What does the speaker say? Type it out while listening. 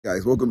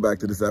Guys, welcome back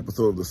to this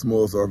episode of the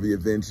Smalls RV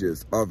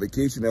Adventures. Our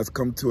vacation has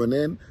come to an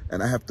end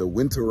and I have to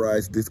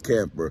winterize this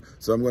camper.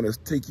 So I'm going to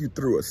take you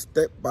through a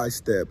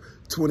step-by-step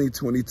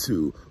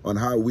 2022 on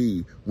how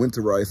we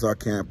winterize our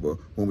camper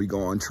when we go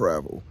on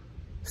travel.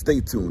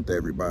 Stay tuned,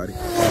 everybody.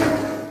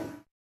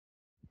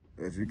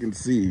 As you can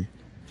see,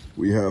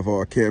 we have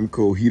our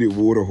Camco heated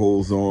water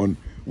hose on.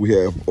 We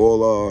have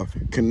all our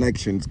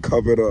connections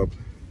covered up.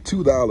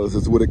 $2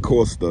 is what it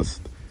cost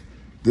us.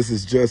 This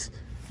is just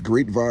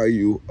great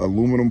value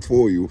aluminum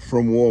foil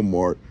from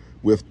Walmart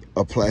with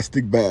a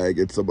plastic bag.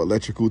 It's some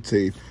electrical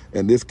tape,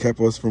 and this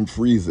kept us from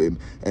freezing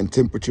and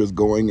temperatures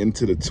going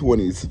into the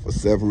 20s for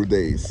several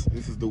days.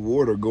 This is the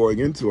water going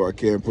into our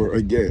camper.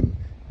 Again,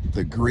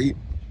 the great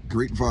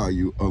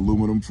value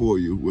aluminum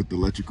foil with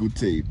electrical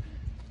tape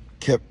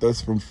kept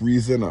us from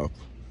freezing up.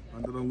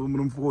 Under the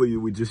aluminum foil,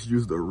 we just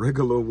used a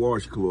regular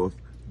washcloth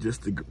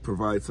just to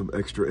provide some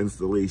extra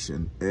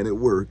installation, and it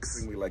works.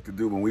 The thing we like to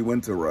do when we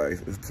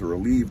winterize is to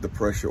relieve the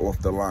pressure off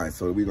the line.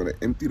 So we're gonna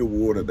empty the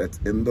water that's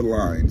in the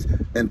lines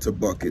into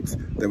buckets,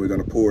 then we're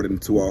gonna pour it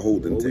into our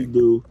holding tank. What we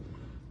do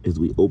is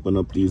we open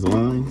up these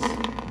lines.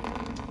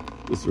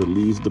 This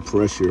relieves the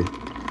pressure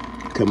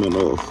coming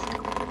off.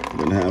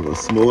 You're gonna have a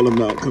small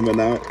amount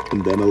coming out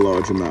and then a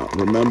large amount.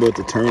 Remember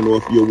to turn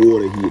off your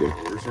water heater.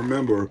 Just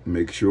remember,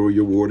 make sure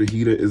your water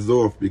heater is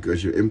off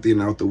because you're emptying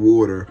out the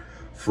water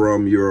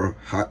from your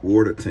hot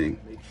water tank.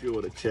 Make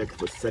sure to check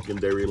for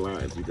secondary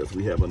lines because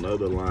we have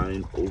another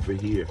line over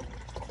here.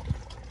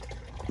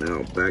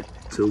 Now back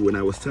to when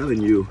I was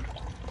telling you,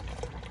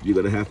 you're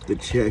gonna have to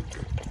check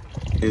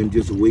and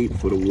just wait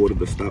for the water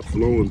to stop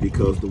flowing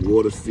because the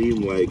water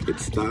seemed like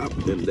it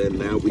stopped, and then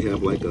now we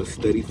have like a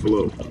steady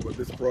flow. But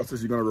this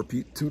process you're gonna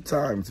repeat 2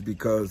 times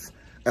because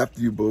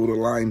after you blow the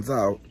lines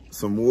out,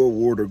 some more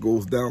water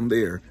goes down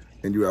there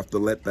and you have to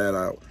let that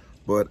out.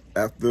 But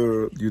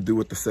after you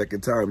do it the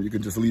second time, you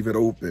can just leave it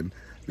open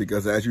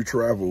because as you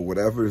travel,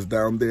 whatever is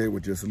down there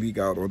would just leak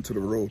out onto the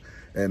road.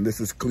 And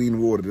this is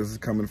clean water. This is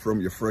coming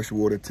from your fresh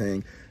water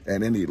tank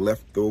and any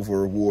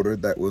leftover water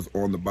that was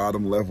on the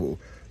bottom level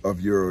of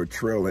your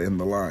trailer in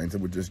the lines.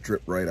 It would just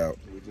drip right out.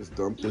 We just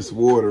dump this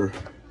water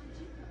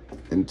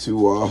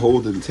into our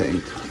holding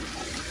tank,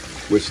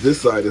 which this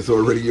side is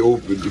already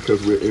open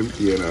because we're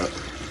emptying out,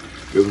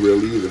 because we're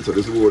leaving. So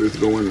this water is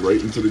going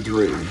right into the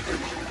drain.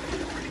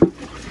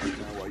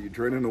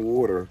 Draining the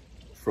water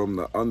from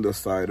the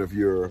underside of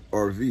your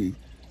RV,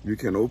 you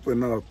can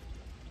open up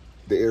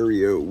the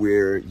area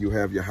where you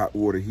have your hot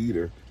water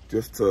heater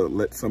just to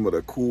let some of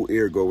the cool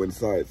air go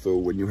inside. So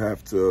when you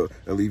have to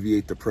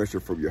alleviate the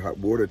pressure from your hot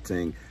water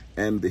tank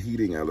and the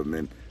heating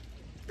element,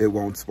 it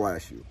won't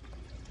splash you.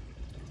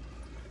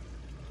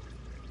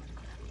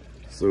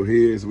 So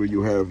here's where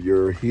you have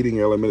your heating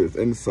element is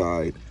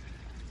inside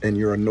and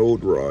your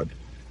anode rod,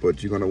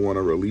 but you're gonna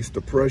wanna release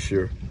the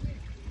pressure,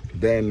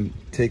 then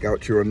take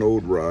out your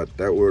anode rod.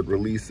 That would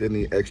release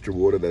any extra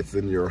water that's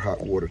in your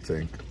hot water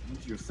tank.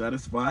 Once you're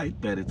satisfied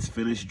that it's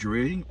finished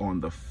draining on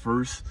the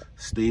first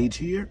stage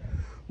here,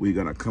 we're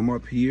gonna come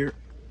up here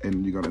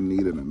and you're gonna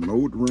need an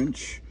anode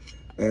wrench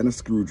and a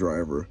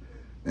screwdriver.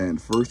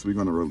 And first we're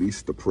gonna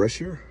release the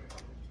pressure.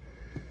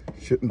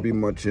 Shouldn't be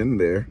much in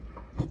there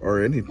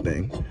or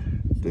anything.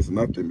 There's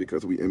nothing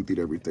because we emptied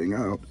everything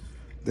out.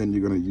 Then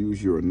you're gonna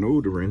use your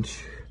anode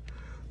wrench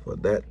for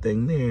that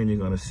thing there, and you're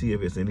gonna see if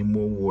there's any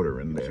more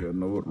water in there. Get your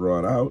anode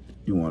rod out,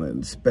 you wanna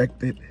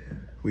inspect it.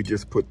 We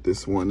just put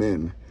this one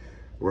in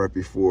right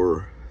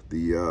before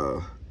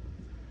the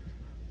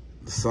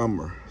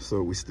summer,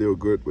 so we're still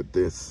good with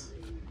this.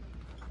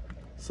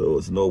 So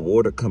it's no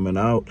water coming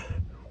out.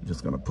 I'm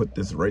just gonna put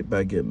this right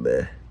back in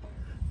there,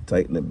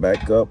 tighten it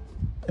back up,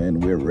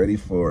 and we're ready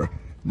for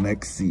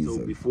next season.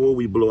 So before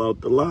we blow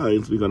out the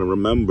lines, we're gonna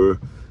remember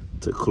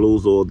to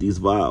close all these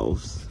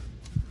valves,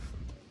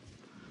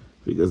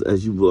 because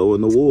as you blow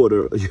in the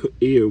water, your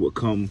air will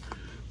come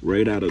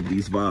right out of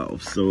these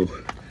valves. So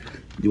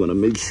you want to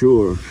make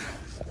sure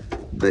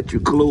that you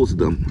close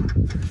them.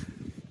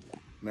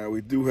 Now we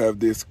do have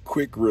this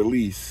quick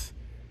release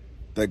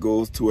that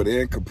goes to an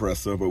air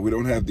compressor, but we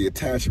don't have the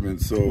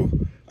attachment, so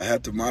I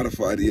had to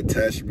modify the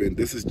attachment.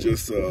 This is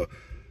just a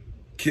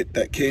kit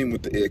that came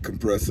with the air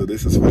compressor.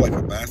 This is for like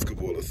a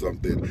basketball or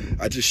something.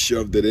 I just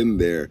shoved it in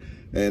there,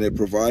 and it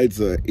provides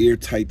an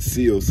airtight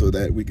seal so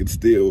that we can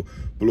still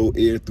blow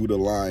air through the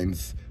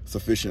lines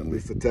sufficiently.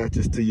 This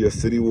attaches to your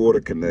city water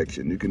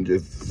connection. You can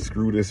just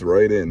screw this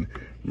right in.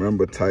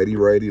 Remember, tighty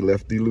righty,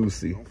 lefty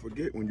loosey. Don't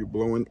forget, when you're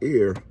blowing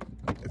air,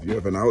 if you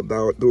have an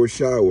outdoor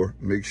shower,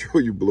 make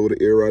sure you blow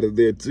the air out of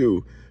there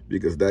too,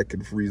 because that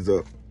can freeze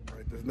up. All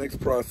right, this next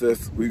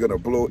process, we're gonna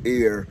blow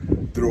air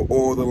through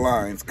all the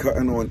lines,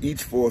 cutting on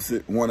each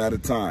faucet one at a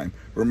time.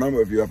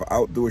 Remember, if you have an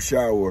outdoor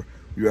shower,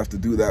 you have to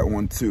do that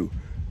one too.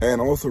 And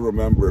also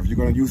remember, if you're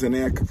gonna use an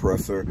air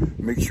compressor,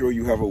 make sure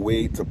you have a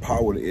way to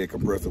power the air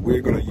compressor.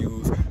 We're gonna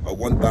use a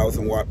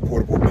 1,000 watt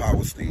portable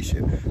power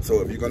station.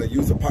 So if you're gonna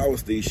use a power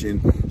station,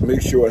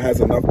 make sure it has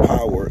enough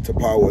power to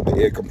power the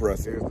air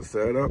compressor. Here's the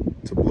setup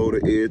to blow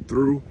the air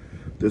through.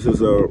 This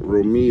is a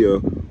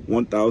Romea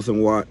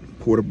 1,000 watt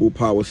portable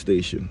power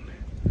station.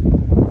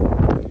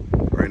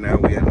 Right now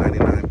we at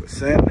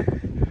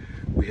 99%.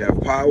 We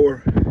have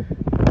power.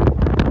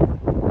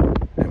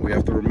 And we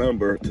have to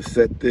remember to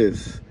set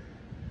this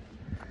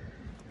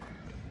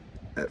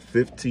at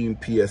 15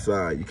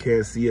 PSI. You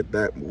can't see it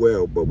that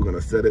well, but we're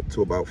gonna set it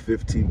to about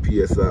 15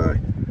 PSI.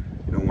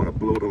 You don't wanna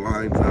blow the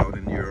lines out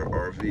in your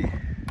RV.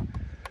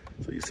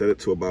 So you set it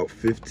to about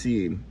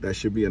 15. That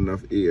should be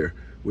enough air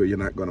where you're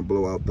not gonna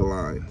blow out the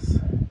lines.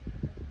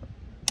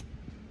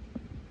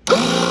 You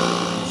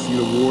see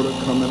the water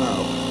coming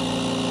out.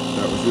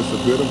 That was just a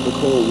bit of the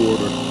cold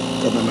water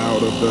coming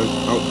out of the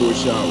outdoor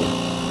shower.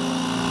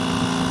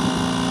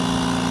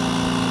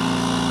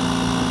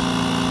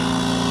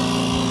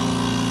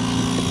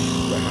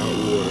 The hot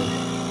water.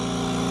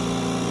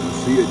 You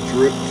see it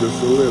drip just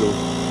a little.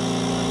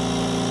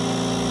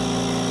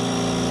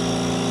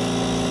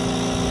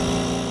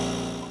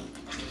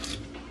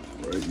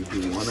 Right, you do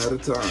one at a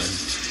time.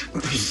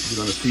 You're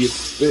gonna see it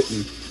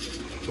spitting,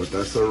 but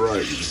that's all right.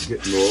 You're just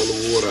getting all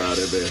the water out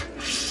of there.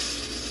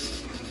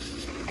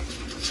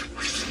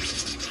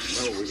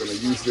 Now we're gonna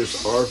use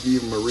this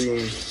RV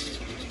Marine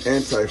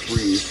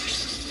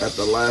antifreeze at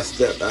the last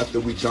step after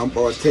we dump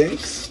our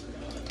tanks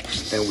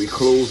and we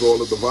close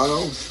all of the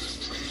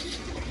valves.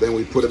 Then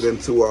we put it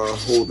into our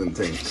holding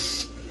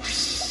tanks.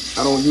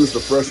 I don't use the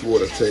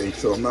freshwater tank,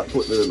 so I'm not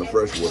putting it in the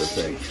freshwater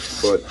tank,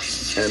 but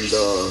in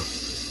the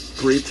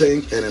gray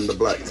tank and in the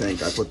black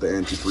tank, I put the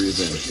antifreeze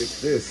in. Look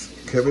at this.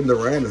 Kevin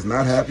Durant is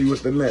not happy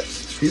with the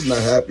Nets. He's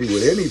not happy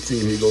with any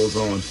team he goes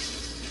on.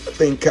 I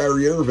think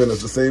Kyrie Irving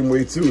is the same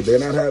way too. They're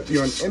not happy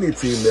on any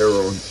team they're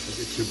on. Look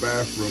at your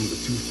bathroom, the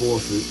two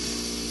faucets.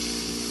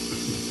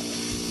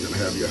 You're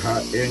gonna have your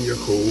hot and your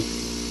cold,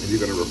 and you're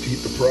gonna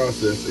repeat the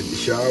process in your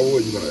shower.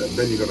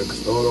 Then you're gonna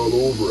start all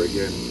over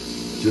again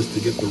just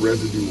to get the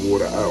residue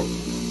water out.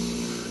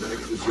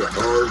 Next is your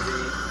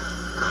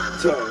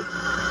RV tub.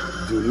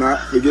 Do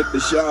not forget the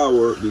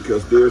shower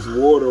because there's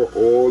water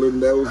all in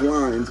those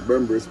lines.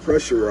 Remember, it's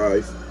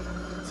pressurized.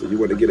 So you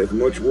want to get as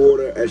much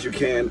water as you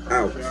can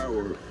out.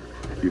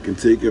 You can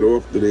take it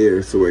off to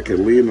there so it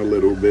can lean a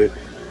little bit.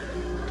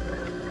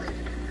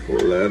 Pull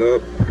that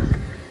up.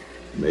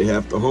 You may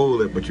have to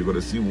hold it, but you're going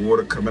to see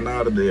water coming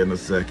out of there in a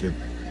second.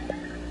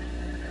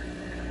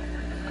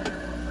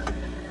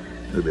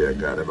 There, I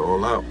got it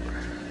all out.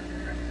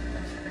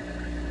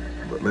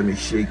 But let me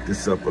shake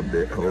this up a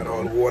bit. Hold on.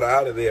 All the water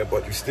out of there,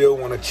 but you still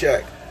want to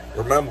check.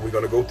 Remember, we're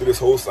going to go through this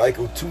whole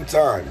cycle 2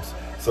 times.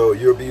 So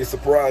you'll be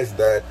surprised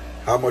at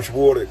how much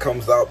water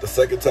comes out the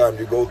second time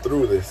you go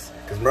through this.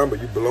 Because remember,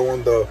 you're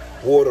blowing the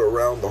water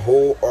around the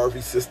whole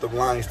RV system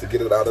lines to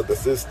get it out of the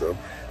system.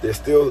 There's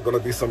still going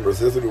to be some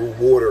residual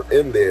water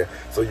in there.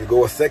 So you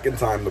go a second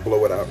time to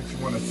blow it out. What you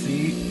want to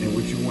see and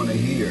what you want to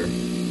hear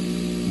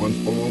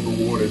once all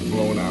the water is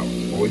blown out.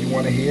 All you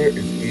want to hear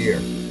is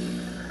air.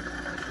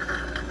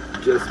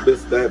 Just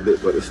missed that bit,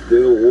 but it's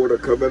still water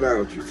coming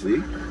out, you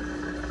see?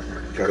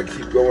 Gotta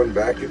keep going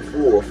back and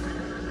forth.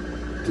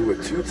 Do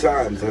it 2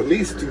 times, at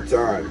least 2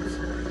 times,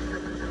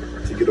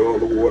 to get all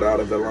the water out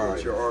of the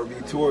line. Your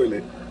RV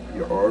toilet.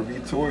 Your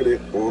RV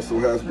toilet also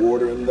has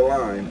water in the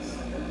lines.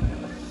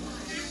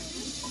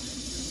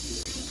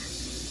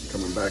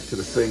 Coming back to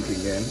the sink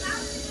again.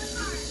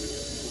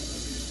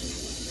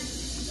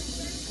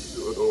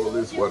 Doing all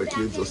this while the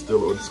kids are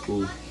still in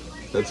school.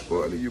 That's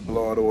funny. You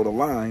blow out all the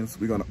lines,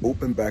 we're gonna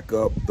open back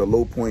up the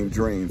low point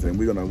drains and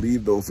we're gonna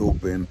leave those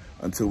open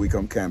until we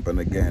come camping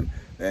again.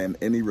 And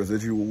any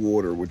residual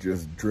water would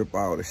just drip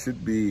out. It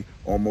should be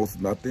almost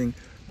nothing.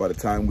 By the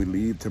time we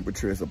leave,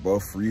 temperature is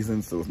above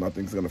freezing, so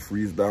nothing's gonna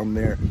freeze down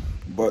there.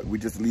 But we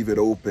just leave it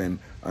open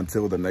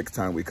until the next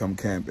time we come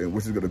camping,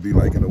 which is gonna be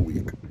like in a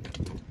week.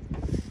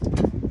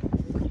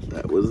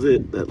 That was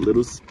it, that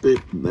little spit,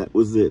 that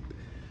was it.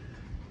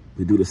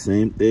 We do the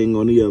same thing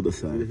on the other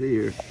side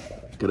here.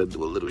 Gotta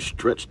do a little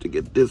stretch to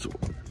get this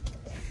one.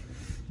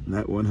 And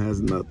that one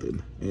has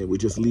nothing. And we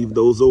just leave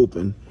those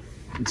open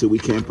until we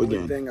camp again. The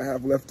only thing I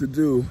have left to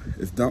do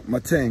is dump my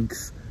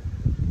tanks.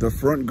 The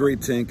front gray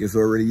tank is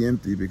already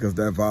empty because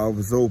that valve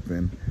is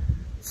open.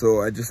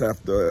 So I just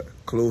have to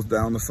close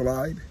down the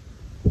slide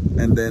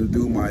and then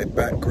do my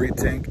back gray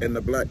tank and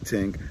the black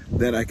tank.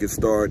 Then I can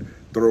start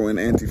throwing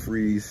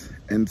antifreeze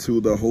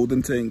into the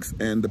holding tanks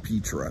and the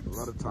P-traps. A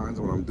lot of times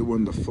when I'm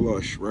doing the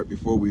flush right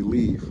before we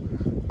leave,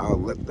 I'll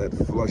let that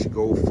flush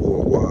go for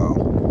a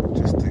while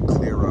just to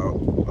clear out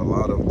a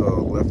lot of the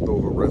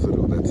leftover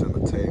residue that's in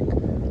the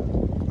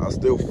tank. I'll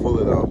still fill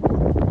it up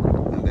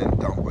and then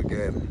dump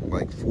again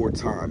like 4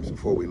 times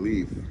before we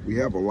leave. We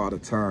have a lot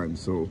of time,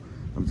 so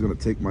I'm just gonna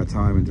take my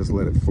time and just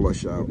let it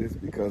flush out. It's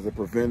because it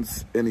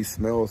prevents any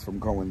smells from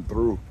going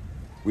through.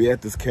 We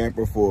had this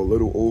camper for a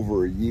little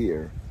over a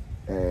year,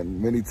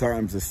 and many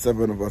times there's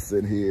 7 of us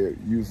in here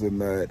using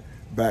that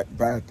back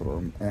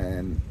bathroom,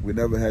 and we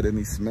never had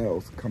any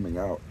smells coming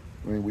out.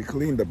 I mean, we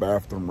clean the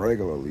bathroom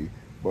regularly,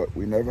 but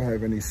we never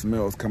have any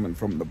smells coming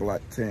from the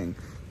black tank.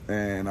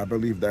 And I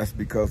believe that's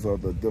because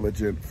of the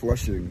diligent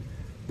flushing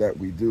that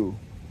we do,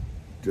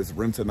 just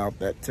rinsing out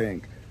that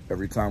tank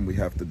every time we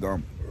have to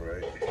dump. All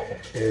right.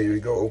 Here you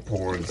go,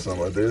 pouring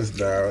some of this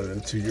down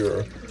into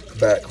your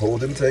back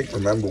holding tank.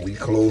 Remember, we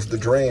closed the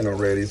drain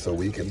already, so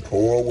we can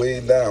pour way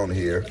down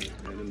here.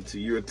 And into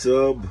your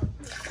tub,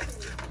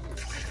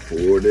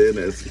 pour it in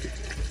as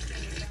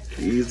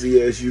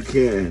easy as you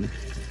can.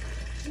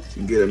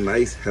 You get a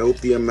nice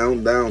healthy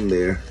amount down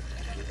there.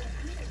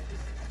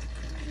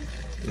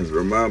 Just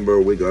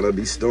remember, we're gonna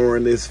be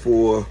storing this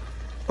for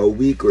a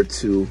week or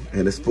two,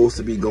 and it's supposed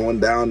to be going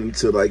down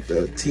into like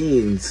the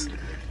teens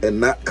and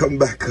not come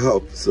back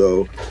up.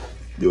 So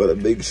you gotta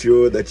make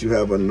sure that you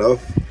have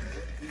enough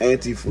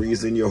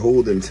antifreeze in your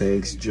holding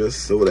tanks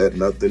just so that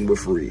nothing will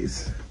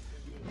freeze.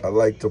 I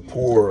like to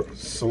pour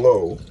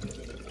slow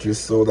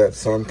just so that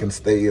some can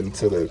stay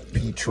into the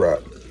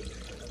P-trap.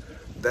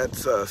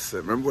 That's us.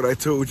 Remember what I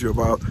told you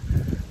about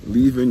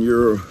leaving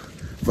your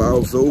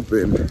valves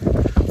open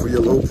for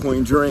your low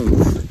point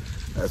drains?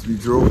 As we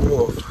drove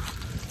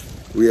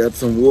off, we had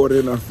some water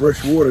in our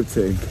fresh water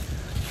tank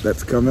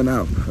that's coming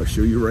out. I'll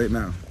show you right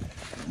now.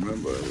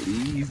 Remember,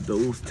 leave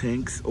those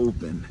tanks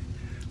open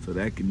so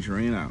that can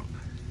drain out.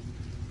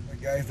 All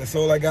right, guys, that's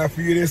all I got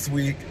for you this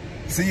week.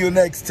 See you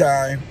next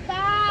time.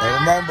 Bye. And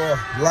remember,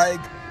 like,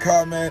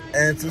 comment,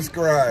 and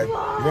subscribe.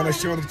 You want to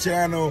show the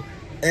channel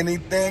any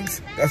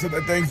things? That's what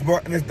the thanks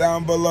button is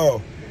down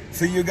below.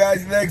 See you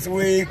guys next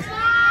week.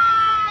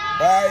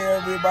 Bye,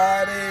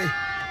 everybody.